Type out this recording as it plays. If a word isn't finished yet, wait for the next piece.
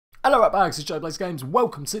Hello right bags, it's Jade Games.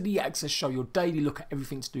 Welcome to the Access Show, your daily look at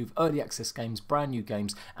everything to do with early access games, brand new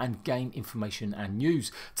games, and game information and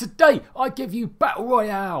news. Today, I give you Battle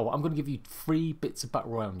Royale. I'm going to give you 3 bits of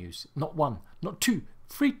Battle Royale news. Not 1, not 2.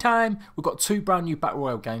 Free time. We've got 2 brand new Battle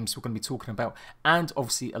Royale games we're going to be talking about, and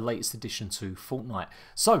obviously a latest addition to Fortnite.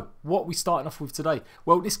 So, what are we starting off with today?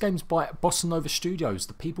 Well, this game's by Bossa Nova Studios,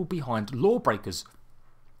 the people behind Lawbreakers.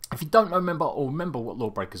 If you don't remember what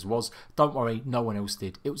Lawbreakers was, don't worry, no one else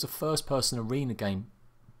did. It was a first-person arena game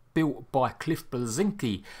built by Cliff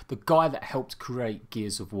Bleszinski, the guy that helped create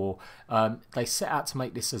Gears of War. They set out to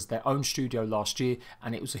make this as their own studio last year,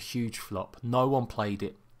 and it was a huge flop. No one played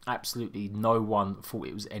it. Absolutely no one thought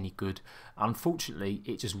it was any good. Unfortunately,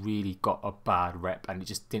 it just really got a bad rep and it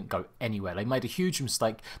just didn't go anywhere. They made a huge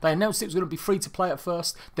mistake. They announced it was going to be free to play at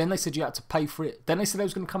first, then they said you had to pay for it, then they said it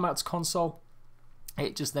was going to come out to console.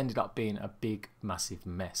 It just ended up being a big, massive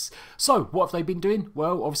mess. So, what have they been doing?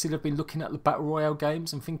 Well, obviously they've been looking at the Battle Royale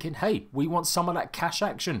games and thinking, hey, we want some of that cash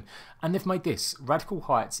action. And they've made this. Radical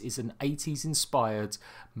Heights is an 80s inspired,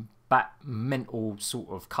 mental sort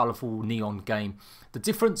of colourful neon game. The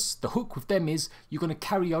difference, the hook with them is you're going to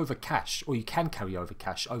carry over cash, or you can carry over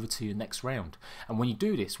cash over to your next round. And when you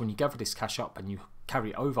do this, when you gather this cash up and you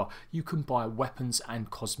carry it over, you can buy weapons and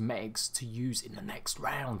cosmetics to use in the next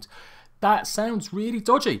round. That sounds really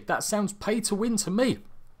dodgy. That sounds pay to win to me.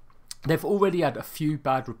 They've already had a few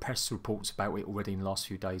bad press reports about it already in the last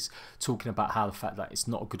few days, talking about how the fact that it's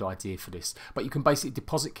not a good idea for this. But you can basically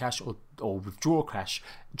deposit cash or withdraw cash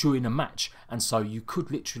during a match. And so you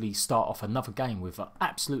could literally start off another game with an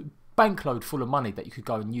absolute bankload full of money that you could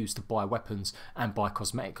go and use to buy weapons and buy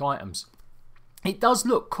cosmetic items. It does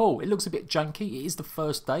look cool. It looks a bit janky. It is the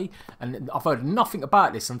first day, and I've heard nothing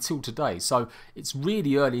about this until today. So it's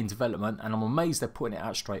really early in development, and I'm amazed they're putting it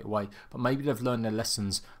out straight away. But maybe they've learned their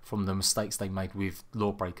lessons from the mistakes they made with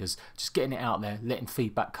Lawbreakers. Just getting it out there, letting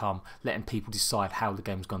feedback come, letting people decide how the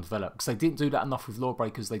game's going to develop. Because they didn't do that enough with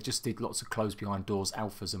Lawbreakers. They just did lots of closed behind doors,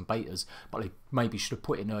 alphas and betas. But they maybe should have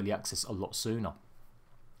put it in early access a lot sooner.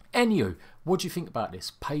 Anywho, what do you think about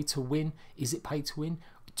this? Pay to win? Is it pay to win?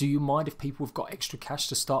 Do you mind if people have got extra cash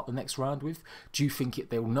to start the next round with? Do you think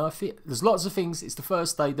they'll nerf it? There's lots of things. It's the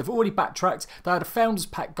first day. They've already backtracked. They had a Founders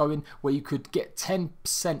Pack going where you could get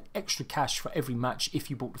 10% extra cash for every match if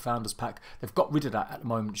you bought the Founders Pack. They've got rid of that at the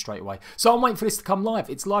moment straight away. So I'm waiting for this to come live.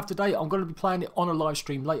 It's live today. I'm going to be playing it on a live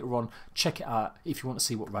stream later on. Check it out if you want to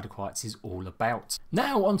see what Radical Heights is all about.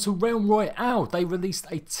 Now on to Royale. They released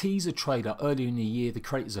a teaser trailer earlier in the year, the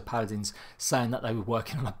creators of Paladins, saying that they were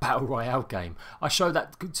working on a Battle Royale game. I showed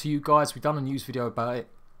that to you guys. We've done a news video about it.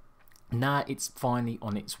 Now it's finally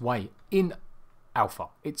on its way in alpha.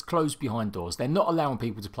 It's closed behind doors. They're not allowing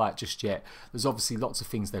people to play it just yet. There's obviously lots of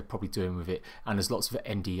things they're probably doing with it, and there's lots of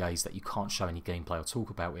NDAs that you can't show any gameplay or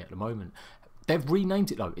talk about it at the moment. They've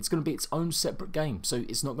renamed it though. It's going to be its own separate game, so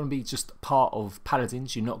it's not going to be just part of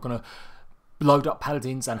Paladins. You're not going to load up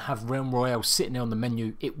Paladins and have Realm Royale sitting there on the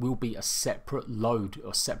menu. It will be a separate load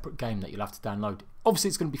or separate game that you'll have to download. Obviously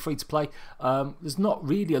it's going to be free to play. There's not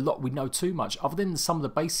really a lot we know too much other than some of the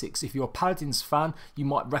basics. If you're a Paladins fan, you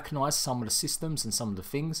might recognise some of the systems and some of the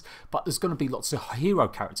things, but there's going to be lots of hero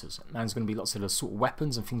characters, and there's going to be lots of the sort of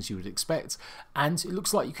weapons and things you would expect, and it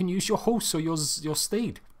looks like you can use your horse or your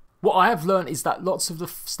steed. What I have learned is that lots of the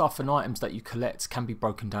stuff and items that you collect can be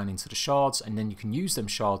broken down into the shards, and then you can use them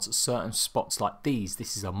shards at certain spots like these.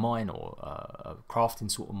 This is a mine or a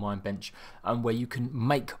crafting sort of mine bench, and where you can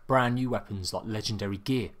make brand new weapons like legendary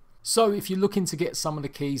gear. So if you're looking to get some of the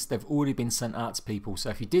keys, they've already been sent out to people.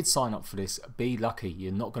 So if you did sign up for this, be lucky.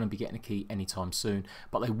 You're not going to be getting a key anytime soon,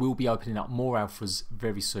 but they will be opening up more alphas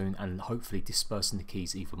very soon and hopefully dispersing the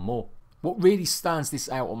keys even more. What really stands this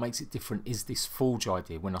out or makes it different is this forge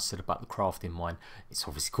idea. When I said about the crafting mine, it's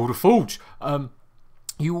obviously called a forge.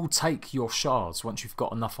 You will take your shards once you've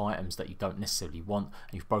got enough items that you don't necessarily want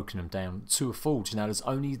and you've broken them down to a forge. Now there's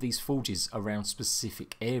only these forges around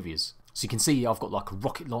specific areas. So you can see I've got like a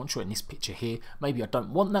rocket launcher in this picture here. Maybe I don't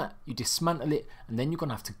want that. You dismantle it and then you're going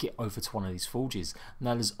to have to get over to one of these forges.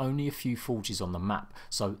 Now there's only a few forges on the map,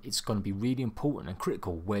 so it's going to be really important and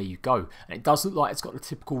critical where you go. And it does look like it's got the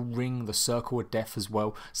typical ring, the circle of death as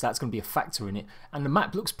well, so that's going to be a factor in it. And the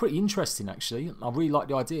map looks pretty interesting actually. I really like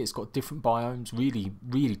the idea. It's got different biomes,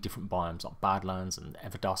 really different biomes like Badlands and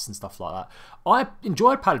Everdust and stuff like that. I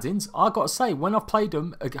enjoyed Paladins. I got to say, when I've played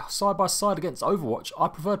them side by side against Overwatch, I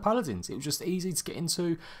preferred Paladins. It was just easy to get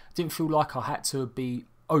into. Didn't feel like I had to be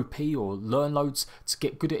OP or learn loads to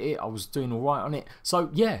get good at it. I was doing alright on it. So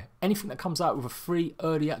yeah, anything that comes out with a free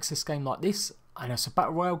early access game like this, and it's a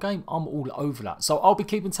battle royale game, I'm all over that. So I'll be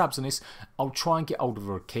keeping tabs on this. I'll try and get hold of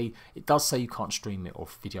a key. It does say you can't stream it or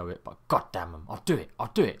video it, but god damn them, I'll do it.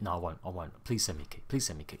 I'll do it. No, I won't. Please send me a key. Please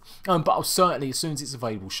send me a key. But I'll certainly, as soon as it's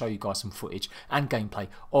available, show you guys some footage and gameplay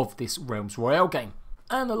of this Realms Royale game.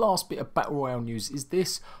 And the last bit of battle royale news is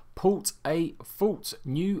this: Port a Fort.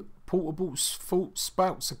 New portable fort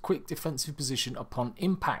spouts a quick defensive position upon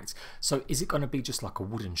impact. So is it going to be just like a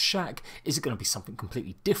wooden shack? Is it going to be something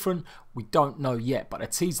completely different? We don't know yet, but they're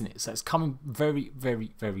teasing it, so it's coming very,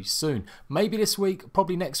 very, very soon. Maybe this week,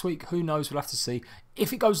 probably next week, who knows, we'll have to see.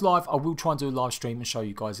 If it goes live, I will try and do a live stream and show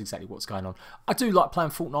you guys exactly what's going on. I do like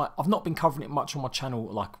playing Fortnite. I've not been covering it much on my channel,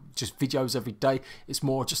 like just videos every day. It's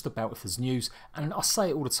more just about if there's news, and I say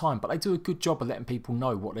it all the time, but they do a good job of letting people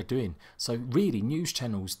know what they're doing. So really, news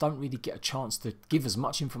channels don't really get a chance to give as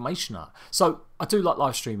much information out. So I do like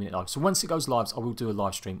live streaming it though. So once it goes live, I will do a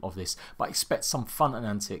live stream of this, but expect some fun and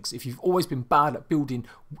antics. If you've always been bad at building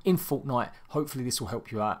in Fortnite, hopefully this will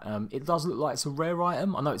help you out. It does look like it's a rare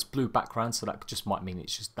item. I know it's blue background, so that just might mean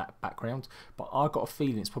it's just that background, but I've got a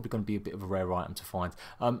feeling it's probably going to be a bit of a rare item to find.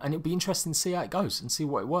 And it'll be interesting to see how it goes and see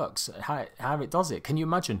what it works, how it does it. Can you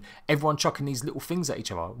imagine everyone chucking these little things at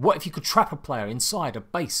each other? What if you could trap a player inside a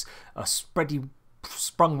base,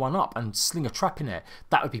 sprung one up and sling a trap in it?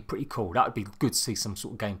 That would be pretty cool. That would be good to see some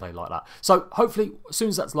sort of gameplay like that. So hopefully as soon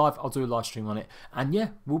as that's live, I'll do a live stream on it, and yeah,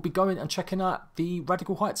 we'll be going and checking out the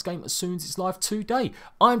Radical Heights game as soon as it's live today.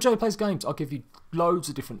 I'm Jade Plays Games. I'll give you loads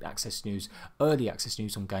of different access news, early access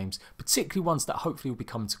news on games, particularly ones that hopefully will be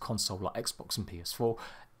coming to console like Xbox and PS4.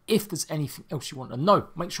 If there's anything else you want to know,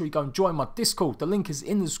 make sure you go and join my Discord. The link is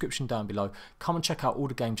in the description down below. Come and check out all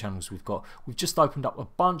the game channels we've got. We've just opened up a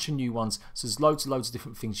bunch of new ones, so there's loads of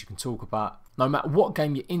different things you can talk about. No matter what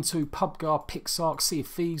game you're into, PUBG, Pixar, Sea of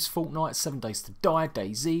Thieves, Fortnite, 7 Days to Die,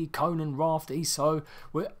 DayZ, Conan, Raft, ESO,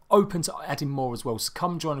 we're open to adding more as well. So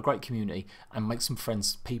come join a great community and make some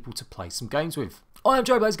friends, people to play some games with. I am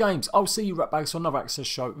Jade Plays Games. I'll see you right back to another access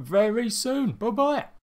show very soon. Bye bye.